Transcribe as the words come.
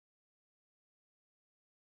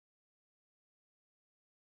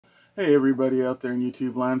Hey everybody out there in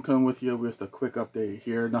YouTube land, coming with you with a quick update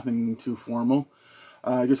here, nothing too formal.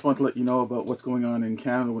 I just want to let you know about what's going on in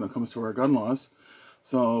Canada when it comes to our gun laws.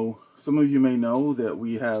 So some of you may know that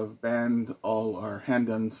we have banned all our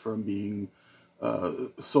handguns from being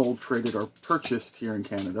sold, traded, or purchased here in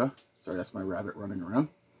Canada. Sorry, that's my rabbit running around.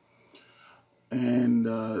 And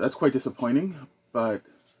that's quite disappointing, but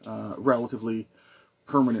relatively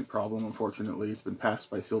permanent problem, unfortunately. It's been passed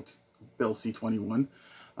by Bill C-21.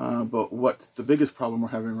 But what's the biggest problem we're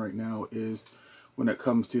having right now is when it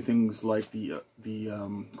comes to things like the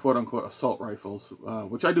quote-unquote assault rifles,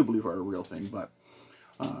 which I do believe are a real thing, but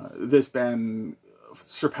this ban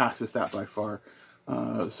surpasses that by far.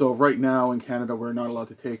 So right now in Canada, we're not allowed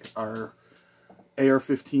to take our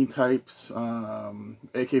AR-15 types,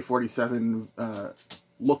 AK-47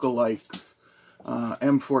 lookalikes,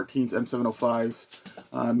 M14s, M705s,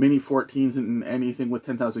 Mini 14s, and anything with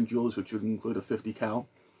 10,000 joules, which would include a 50 cal.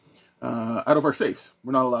 Out of our safes.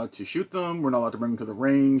 We're not allowed to shoot them, we're not allowed to bring them to the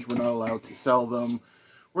range, we're not allowed to sell them,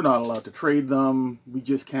 we're not allowed to trade them, we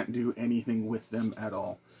just can't do anything with them at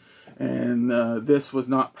all. And this was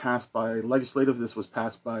not passed by legislative, this was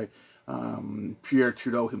passed by Pierre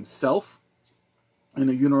Trudeau himself in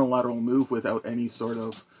a unilateral move without any sort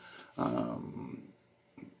of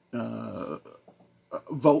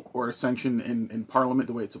vote or a sanction in Parliament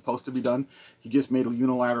the way it's supposed to be done. He just made a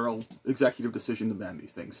unilateral executive decision to ban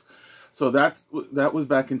these things. So that was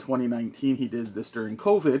back in 2019. He did this during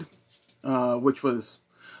COVID, which was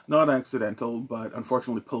not accidental, but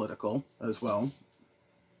unfortunately political as well.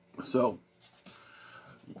 So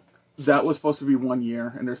that was supposed to be 1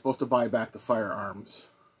 year, and they're supposed to buy back the firearms.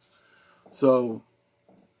 So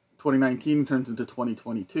 2019 turns into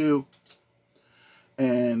 2022,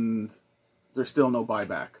 and there's still no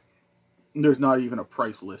buyback. There's not even a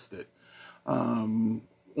price listed.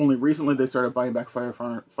 Only recently they started buying back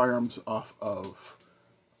firearms off of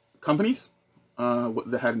companies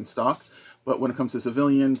that had in stock. But when it comes to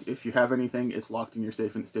civilians, if you have anything, it's locked in your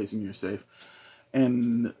safe and it stays in your safe.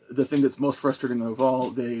 And the thing that's most frustrating of all,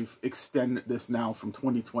 they've extended this now from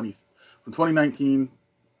 2019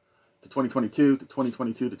 to 2022 to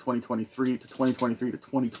 2022 to 2023 to 2023 to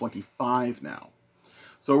 2025 now.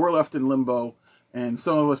 So we're left in limbo, and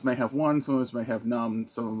some of us may have one, some of us may have none,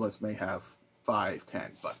 some of us may have 5,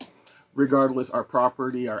 10. But regardless, our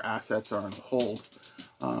property, our assets are on hold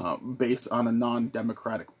based on a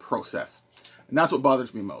non-democratic process. And that's what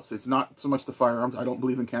bothers me most. It's not so much the firearms. I don't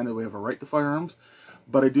believe in Canada we have a right to firearms,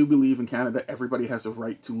 but I do believe in Canada everybody has a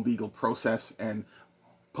right to legal process and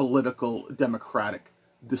political democratic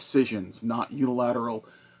decisions, not unilateral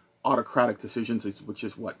autocratic decisions, which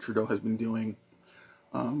is what Trudeau has been doing.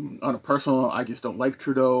 On a personal, I just don't like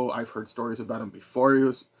Trudeau. I've heard stories about him before he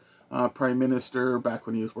was Prime Minister, back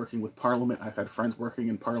when he was working with Parliament. I've had friends working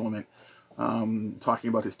in Parliament talking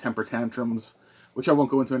about his temper tantrums, which I won't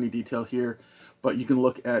go into any detail here, but you can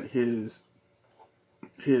look at his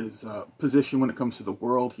position when it comes to the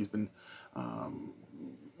world. He's been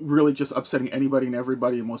really just upsetting anybody and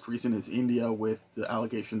everybody, and most recent is India with the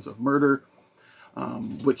allegations of murder,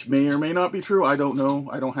 which may or may not be true. I don't know.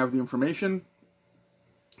 I don't have the information.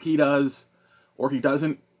 He does, or he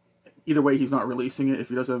doesn't. Either way, he's not releasing it if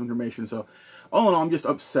he does have information. So, all in all, I'm just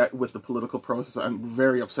upset with the political process. I'm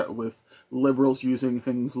very upset with liberals using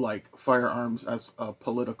things like firearms as a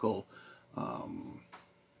political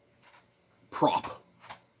prop.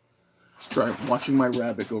 Sorry, I'm watching my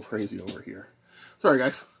rabbit go crazy over here. Sorry,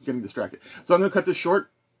 guys, getting distracted. So I'm going to cut this short.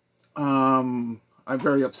 I'm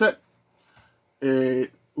very upset.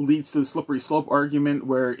 It leads to the slippery slope argument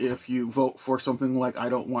where if you vote for something like I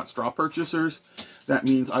don't want straw purchasers, that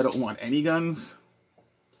means I don't want any guns.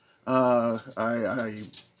 Yeah,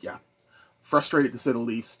 frustrated to say the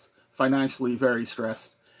least, financially very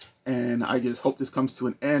stressed, and I just hope this comes to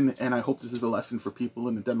an end, and I hope this is a lesson for people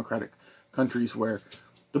in the democratic countries where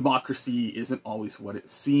democracy isn't always what it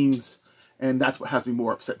seems. And that's what has me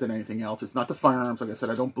more upset than anything else. It's not the firearms. Like I said,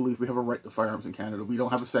 I don't believe we have a right to firearms in Canada. We don't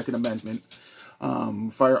have a Second Amendment.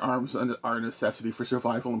 Firearms are a necessity for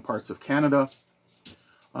survival in parts of Canada,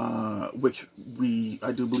 which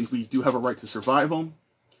I do believe we do have a right to survival.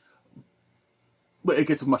 But it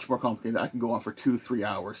gets much more complicated. I can go on for 2-3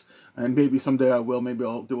 hours. And maybe someday I will. Maybe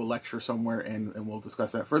I'll do a lecture somewhere and we'll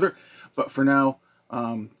discuss that further. But for now,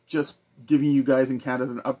 just giving you guys in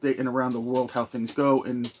Canada an update and around the world how things go.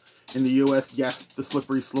 In the U.S., yes, the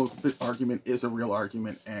slippery slope argument is a real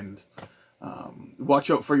argument, and watch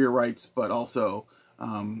out for your rights, but also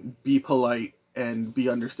be polite and be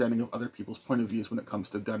understanding of other people's point of views when it comes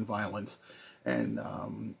to gun violence and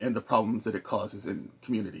the problems that it causes in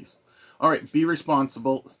communities. All right, be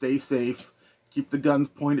responsible, stay safe, keep the guns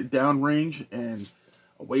pointed downrange and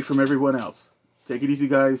away from everyone else. Take it easy,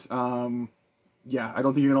 guys. Yeah, I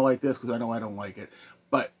don't think you're going to like this because I know I don't like it.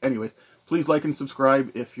 But anyways, please like and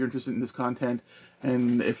subscribe if you're interested in this content.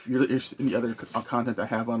 And if you're interested in the other content I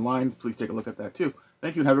have online, please take a look at that too.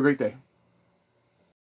 Thank you and have a great day.